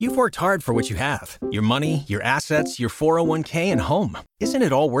You've worked hard for what you have. Your money, your assets, your 401k, and home. Isn't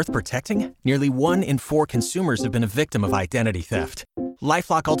it all worth protecting? Nearly 1 in 4 consumers have been a victim of identity theft.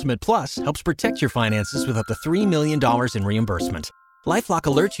 LifeLock Ultimate Plus helps protect your finances with up to $3 million in reimbursement. LifeLock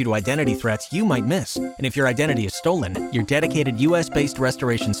alerts you to identity threats you might miss. And if your identity is stolen, your dedicated U.S.-based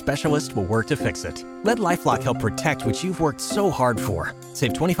restoration specialist will work to fix it. Let LifeLock help protect what you've worked so hard for.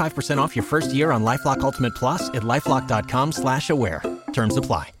 Save 25% off your first year on LifeLock Ultimate Plus at LifeLock.com/aware. Terms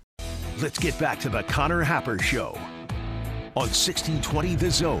apply. Let's get back to the Connor Happer Show on 1620 The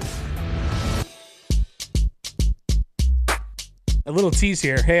Zone. A little tease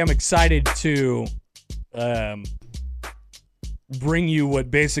here. Hey, I'm excited to bring you what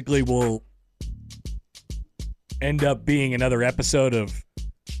basically will end up being another episode of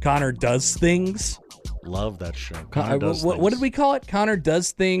Connor Does Things. Love that show. What did we call it? Connor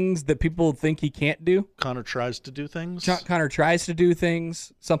does things that people think he can't do? Connor tries to do things? Connor tries to do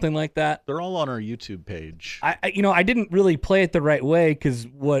things, something like that. They're all on our YouTube page. I didn't really play it the right way because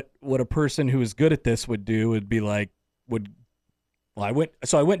what a person who is good at this would do would be like, I went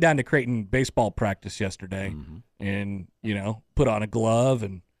down to Creighton baseball practice yesterday and, put on a glove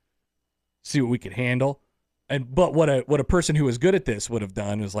and see what we could handle. But what a person who was good at this would have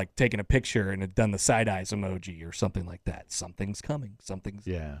done was like taken a picture and had done the side eyes emoji or something like that. Something's coming. Something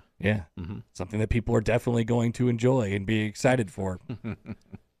that people are definitely going to enjoy and be excited for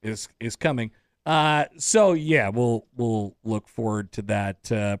is coming. We'll look forward to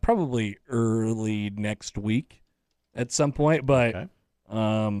that probably early next week at some point. But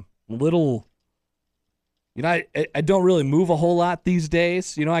I don't really move a whole lot these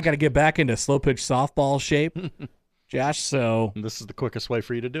days. I got to get back into slow pitch softball shape, Josh. So this is the quickest way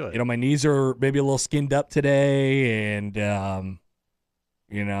for you to do it. My knees are maybe a little skinned up today, and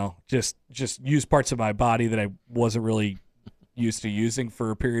just use parts of my body that I wasn't really used to using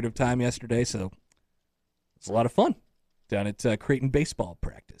for a period of time yesterday. So it's a lot of fun down at Creighton baseball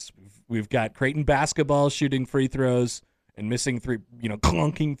practice. We've got Creighton basketball shooting free throws and missing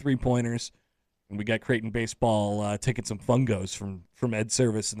clunking 3-pointers. And we got Creighton baseball taking some fungos from Ed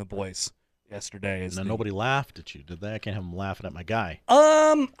Service and the boys yesterday. And then nobody laughed at you, did they? I can't have them laughing at my guy.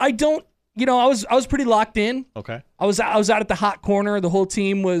 I don't. I was pretty locked in. Okay. I was out at the hot corner. The whole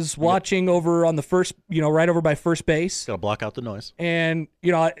team was watching over on the first, right over by first base. Got to block out the noise. And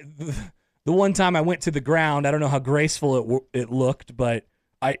the one time I went to the ground, I don't know how graceful it looked, but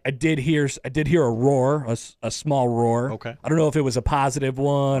I did hear a roar, a small roar. Okay. I don't know if it was a positive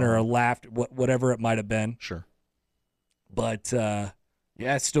one or a laugh, whatever it might have been. Sure. But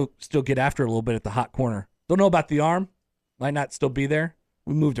still get after it a little bit at the hot corner. Don't know about the arm. Might not still be there.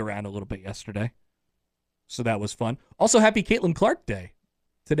 We moved around a little bit yesterday, so that was fun. Also, happy Caitlin Clark Day.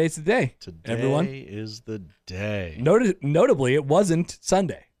 Today's the day. Everyone. Today is the day. Notably, it wasn't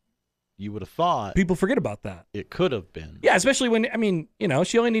Sunday. You would have thought. People forget about that. It could have been. Yeah, especially when,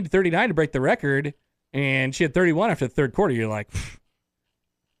 she only needed 39 to break the record, and she had 31 after the third quarter. You're like,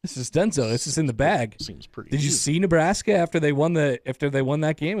 this is Denzo. This is in the bag. Seems pretty Did you see Nebraska after they won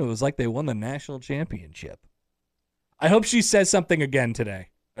that game? It was like they won the national championship. I hope she says something again today.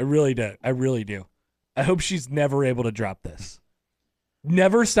 I really do. I hope she's never able to drop this.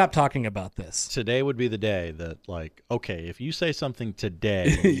 Never stop talking about this. Today would be the day that, okay, if you say something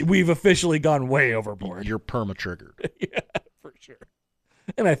today, we've officially gone way overboard. You're perma-triggered. Yeah, for sure.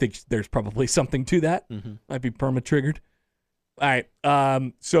 And I think there's probably something to that. Mm-hmm. Might be perma-triggered. All right.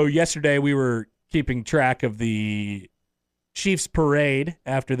 So yesterday we were keeping track of the Chiefs parade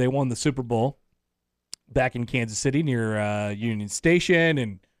after they won the Super Bowl back in Kansas City near Union Station,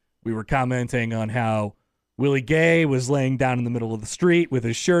 and we were commenting on how Willie Gay was laying down in the middle of the street with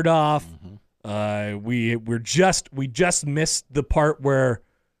his shirt off. Mm-hmm. We just missed the part where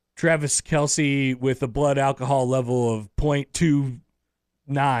Travis Kelce, with a blood alcohol level of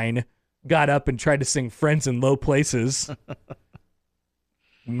 0.29, got up and tried to sing "Friends in Low Places."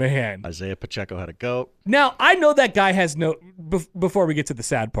 Man, Isaiah Pacheco had a goat. Now I know that guy has no. Before we get to the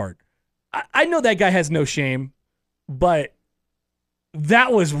sad part, I know that guy has no shame, but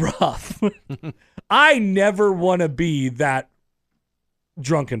that was rough. I never want to be that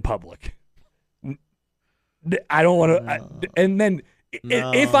drunk in public. I don't want to. And then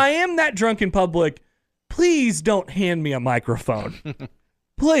if I am that drunk in public, please don't hand me a microphone.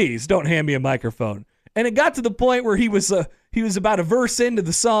 Please don't hand me a microphone. And it got to the point where he was about a verse into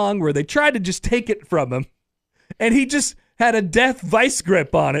the song where they tried to just take it from him, and he just had a death vice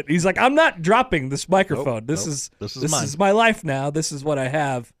grip on it. He's like, I'm not dropping this microphone. This is my life now. This is what I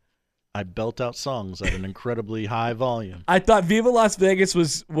have. I belt out songs at an incredibly high volume. I thought Viva Las Vegas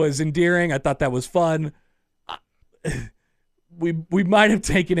was endearing. I thought that was fun. we might have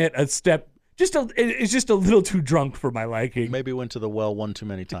taken it a step. It's just a little too drunk for my liking. Maybe went to the well one too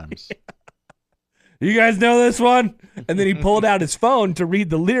many times. You guys know this one? And then he pulled out his phone to read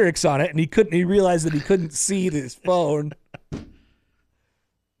the lyrics on it, and he realized that he couldn't see his phone.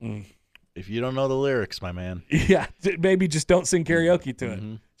 If you don't know the lyrics, my man. Yeah, maybe just don't sing karaoke to it.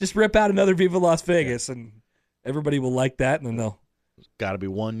 Just rip out another Viva Las Vegas, and everybody will like that, and then they'll... Got to be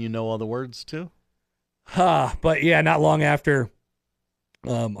one you know all the words to. But yeah, not long after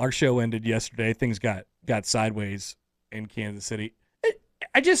our show ended yesterday, things got sideways in Kansas City.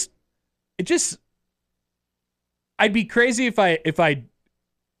 I'd be crazy if I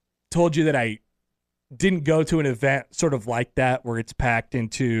told you that I didn't go to an event sort of like that where it's packed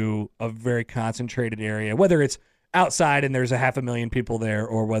into a very concentrated area, whether it's outside and there's 500,000 people there,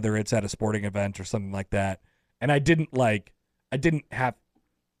 or whether it's at a sporting event or something like that. And I didn't have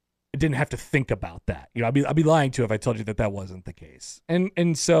to think about that. I'd be lying to you if I told you that wasn't the case.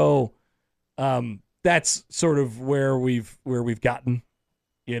 And so that's sort of where we've gotten,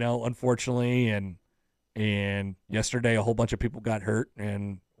 unfortunately. And yesterday a whole bunch of people got hurt,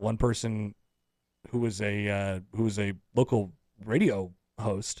 and one person who was a local radio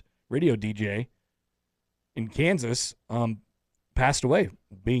host, radio DJ in Kansas, passed away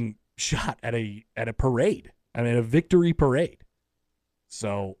being shot at a parade. I mean, a victory parade.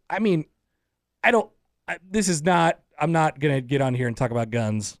 So, I mean, I'm not going to get on here and talk about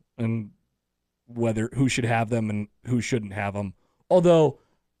guns and who should have them and who shouldn't have them. Although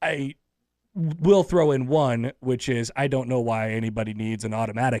I will throw in one, which is I don't know why anybody needs an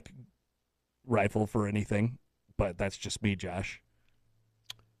automatic rifle for anything, but that's just me, Josh.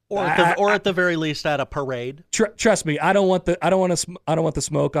 Or at the very least at a parade. Trust me, I don't want the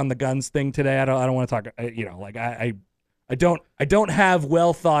smoke on the guns thing today. I don't want to talk. I don't have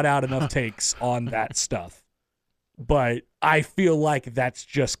well thought out enough takes on that stuff, but I feel like that's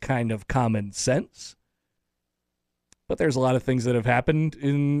just kind of common sense. But there's a lot of things that have happened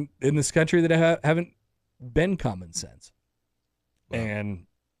in this country that haven't been common sense, and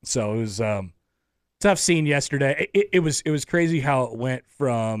so it was tough scene yesterday. It was crazy how it went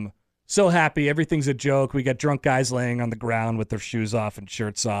from so happy, everything's a joke. We got drunk guys laying on the ground with their shoes off and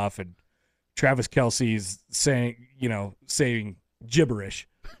shirts off, and Travis Kelce's saying gibberish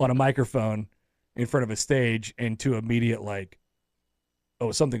on a microphone in front of a stage, into immediate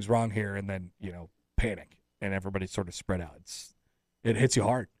oh, something's wrong here, and then panic, and everybody sort of spread out. It hits you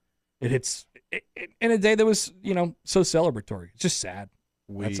hard. It hits in a day that was so celebratory. It's just sad.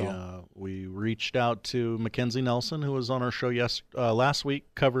 We reached out to Mackenzie Nelson, who was on our show last week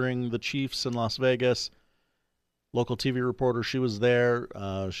covering the Chiefs in Las Vegas. Local TV reporter, she was there.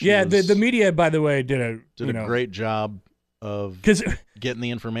 The media, by the way, did a great job of getting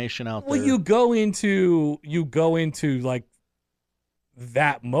the information out there. Well, you go into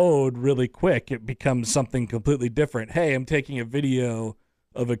that mode really quick. It becomes something completely different. Hey, I'm taking a video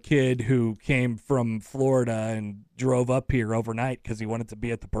of a kid who came from Florida and drove up here overnight because he wanted to be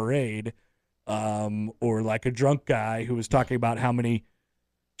at the parade, or like a drunk guy who was talking about how many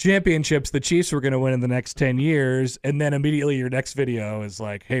championships the Chiefs were going to win in the next 10 years, and then immediately your next video is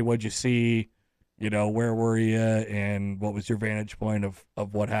like, hey, what'd you see? Where were you, and what was your vantage point of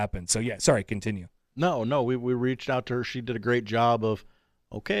what happened? So, yeah, sorry, continue. No, we reached out to her. She did a great job of,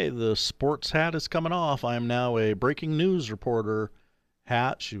 okay, the sports hat is coming off. I am now a breaking news reporter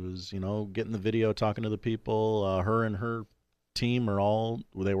hat. She was, getting the video, talking to the people. Her and her team were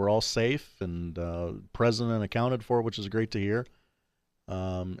all safe and present and accounted for, which is great to hear.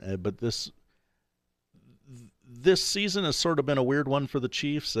 But this season has sort of been a weird one for the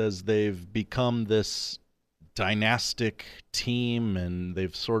Chiefs, as they've become this dynastic team, and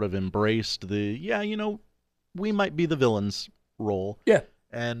they've sort of embraced we might be the villains role. Yeah.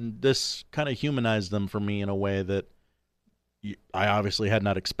 And this kind of humanized them for me in a way that I obviously had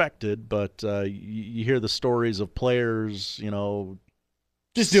not expected, but you hear the stories of players,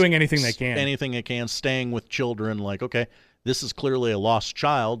 just doing anything they can. Staying with children, like, okay, this is clearly a lost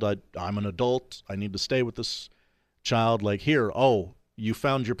child. I'm an adult. I need to stay with this child. Like, here, oh, you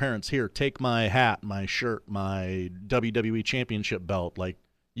found your parents. Here, take my hat, my shirt, my WWE championship belt. Like,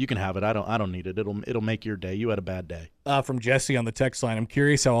 you can have it. I don't need it. It'll make your day. You had a bad day. From Jesse on the text line, I'm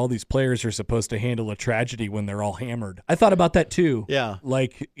curious how all these players are supposed to handle a tragedy when they're all hammered. I thought about that too. Yeah.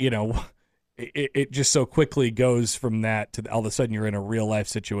 Like, it just so quickly goes from that to all of a sudden you're in a real life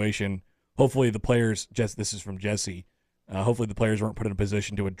situation. Hopefully the players, this is from Jesse, hopefully the players weren't put in a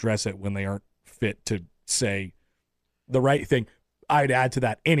position to address it when they aren't fit to say the right thing. I'd add to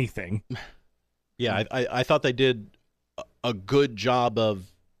that anything. Yeah, I thought they did a good job of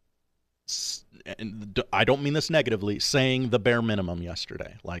and I don't mean this negatively, saying the bare minimum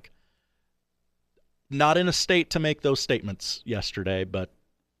yesterday. Like, not in a state to make those statements yesterday, but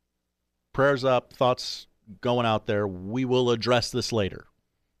prayers up, thoughts going out there. We will address this later.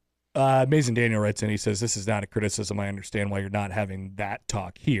 Amazing Daniel writes in, he says, this is not a criticism. I understand why you're not having that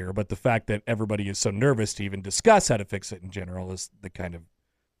talk here, but the fact that everybody is so nervous to even discuss how to fix it in general is the kind of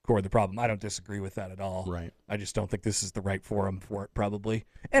core of the problem. I don't disagree with that at all. Right. I just don't think this is the right forum for it, probably.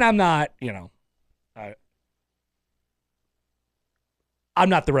 And I'm not, I'm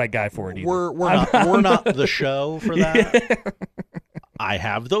not the right guy for it either. We're not the show for that. I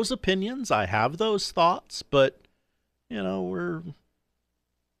have those opinions. I have those thoughts, but, we're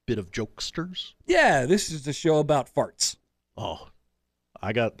bit of jokesters. Yeah, this is the show about farts. Oh,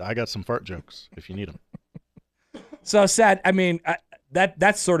 I got some fart jokes if you need them. So sad. I mean,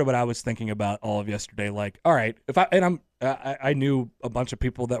 that's sort of what I was thinking about all of yesterday. Like, all right, I knew a bunch of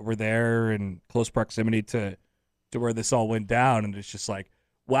people that were there in close proximity to where this all went down, and it's just like,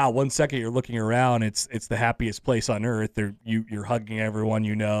 wow, 1 second you're looking around, it's the happiest place on earth. You're hugging everyone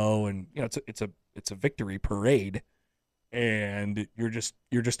and it's a victory parade. And you're just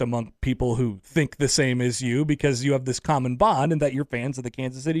among people who think the same as you because you have this common bond and that you're fans of the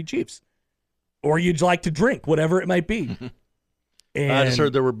Kansas City Chiefs. Or you'd like to drink, whatever it might be. And, I just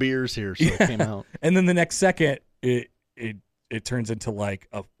heard there were beers here, so it came out. And then the next second, it turns into like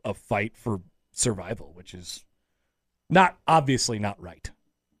a fight for survival, which is obviously not right.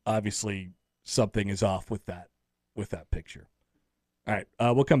 Obviously, something is off with that picture. All right,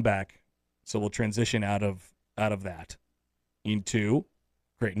 we'll come back. So we'll transition out of that into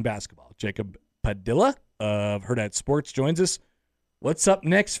Creighton basketball. Jacob Padilla of Hurrdat Sports joins us. What's up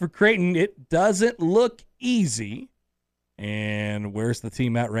next for Creighton? It doesn't look easy. And where's the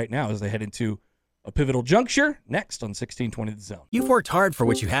team at right now as they head into a pivotal juncture? Next on 1620 The Zone. You've worked hard for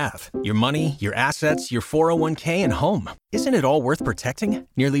what you have. Your money, your assets, your 401k, and home. Isn't it all worth protecting?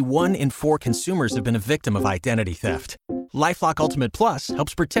 Nearly 1 in 4 consumers have been a victim of identity theft. LifeLock Ultimate Plus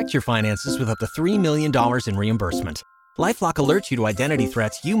helps protect your finances with up to $3 million in reimbursement. LifeLock alerts you to identity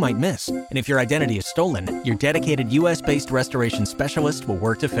threats you might miss. And if your identity is stolen, your dedicated U.S.-based restoration specialist will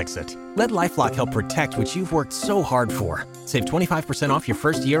work to fix it. Let LifeLock help protect what you've worked so hard for. Save 25% off your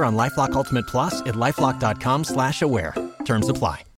first year on LifeLock Ultimate Plus at LifeLock.com/aware. Terms apply.